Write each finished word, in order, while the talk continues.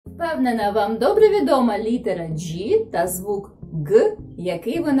Впевнена, вам добре відома літера G та звук Г,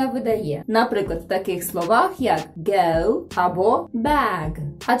 який вона видає. Наприклад, в таких словах, як go або bag.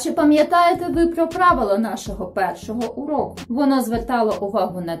 А чи пам'ятаєте ви про правило нашого першого уроку? Воно звертало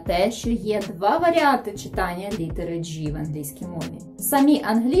увагу на те, що є два варіанти читання літери G в англійській мові. Самі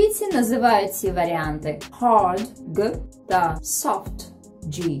англійці називають ці варіанти hard G та soft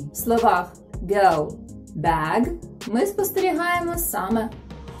G. В словах go, bag ми спостерігаємо саме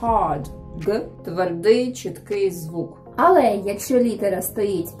hard G, твердий, чіткий звук. Але якщо літера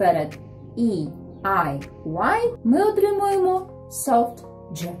стоїть перед E, I, Y, ми отримуємо soft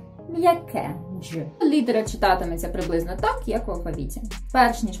G, м'яке G. Літера читатиметься приблизно так, як в алфавіті.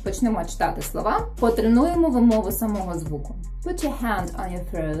 Перш ніж почнемо читати слова, потренуємо вимову самого звуку. Put your hand on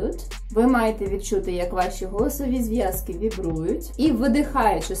your throat. Ви маєте відчути, як ваші голосові зв'язки вібрують. І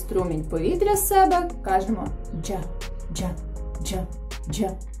видихаючи струмінь повітря з себе, кажемо Дж, Дж, Дж, Дж,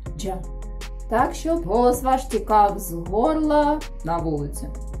 Дж. Так, щоб голос ваш тікав з горла на вулицю.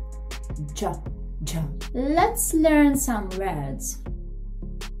 Дж, Дж. Let's learn some words.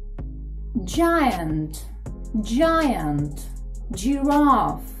 Giant, giant,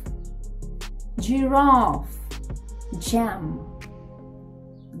 giraffe, giraffe, jam,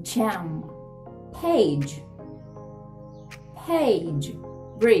 jam, page, page,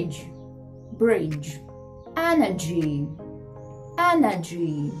 bridge, bridge, energy,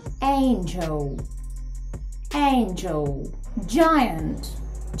 energy, angel, angel, giant,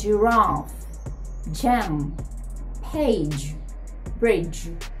 giraffe, jam, page, bridge,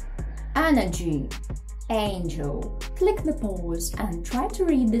 energy, angel. Click the pause and try to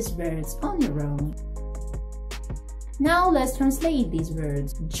read these words on your own. Now let's translate these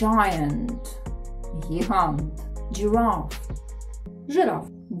words. Giant, gigant, giraffe, жираф.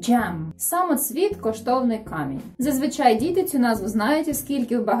 Jam – самоцвіт, коштовний камінь. Зазвичай діти цю назву знають,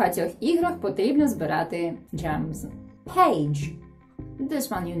 оскільки в багатьох іграх потрібно збирати gems. Page – this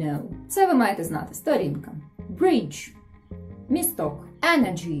one you know. Це ви маєте знати. Сторінка. Bridge – місток.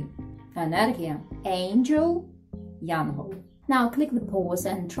 Energy – енергія. Angel – янгол. Now click the pause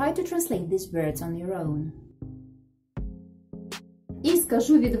and try to translate these words on your own. І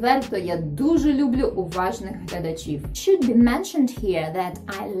скажу відверто, я дуже люблю уважних глядачів. Should be mentioned here that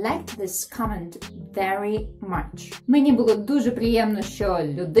I liked this comment very much. Мені було дуже приємно, що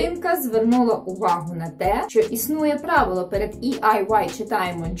людинка звернула увагу на те, що існує правило перед E-I-Y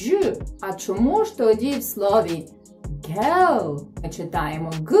читаємо G, а чому ж тоді в слові girl ми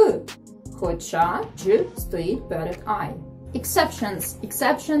читаємо G, хоча G стоїть перед I. Exceptions,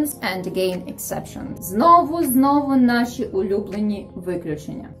 exceptions and again exceptions. Знову наші улюблені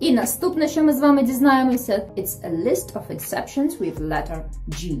виключення. І наступне, що ми з вами дізнаємося, it's a list of exceptions with letter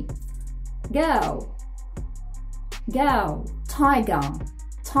G. Go, go, tiger,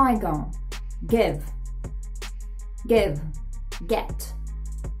 tiger, give, give, get,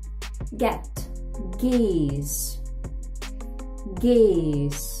 get, geese,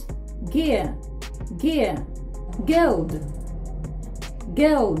 geese, gear, gear, guild,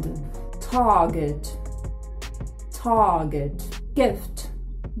 guild, target, target, gift,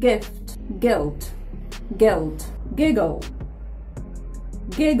 gift, guilt, guilt, giggle,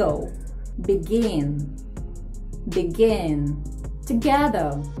 giggle, begin, begin, together,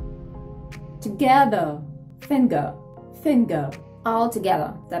 together, finger, finger, all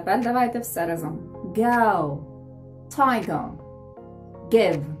together. Тепер давайте все разом. Go, tiger,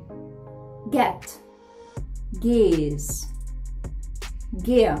 give, get, geese,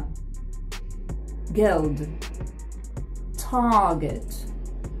 gear, guild, target,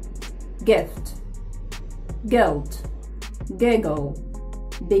 gift, guilt, giggle,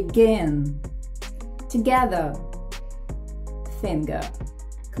 begin, together, finger.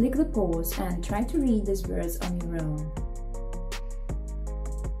 Click the pause and try to read these words on your own.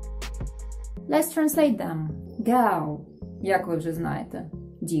 Let's translate them. Girl, як ви вже знаєте,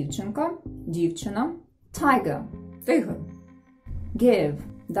 дівчинка, дівчина. Tiger – тигр. Give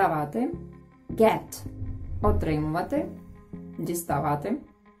 – давати. Get – отримувати, діставати.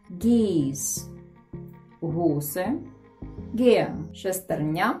 Geese – гуси. Gear –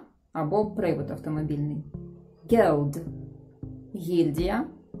 шестерня або привод автомобільний. Guild – гільдія.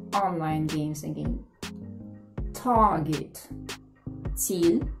 Online games again. Target –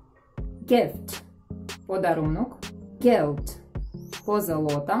 ціль. Gift – подарунок. Guilt –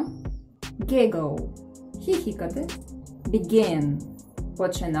 позолота. Giggle – хіхікати. Begin –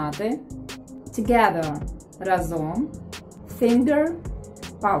 починати. Together – разом. Finger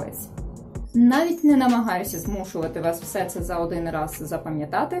 – палець. Навіть не намагаюся змушувати вас все це за один раз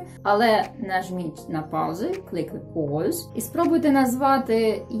запам'ятати, але нажміть на паузу, click the pause, і спробуйте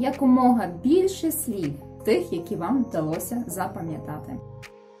назвати якомога більше слів, тих, які вам вдалося запам'ятати.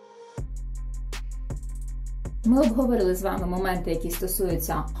 Ми обговорили з вами моменти, які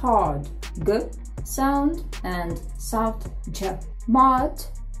стосуються hard G sound and soft G. But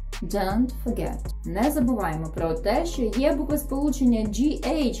don't forget. Не забуваємо про те, що є буквосполучення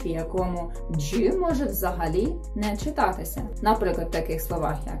GH, в якому G може взагалі не читатися. Наприклад, в таких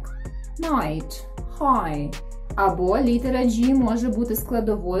словах як night, high. Або літера G може бути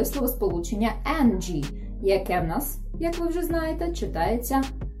складовою словосполучення NG, яке в нас, як ви вже знаєте, читається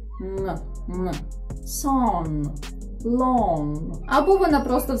н. Son, long. Або вона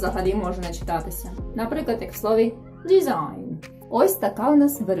просто взагалі може не читатися. Наприклад, як в слові design. Ось така у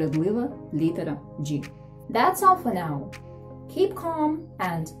нас вередлива літера G. That's all for now. Keep calm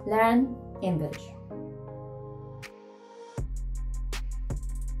and learn English.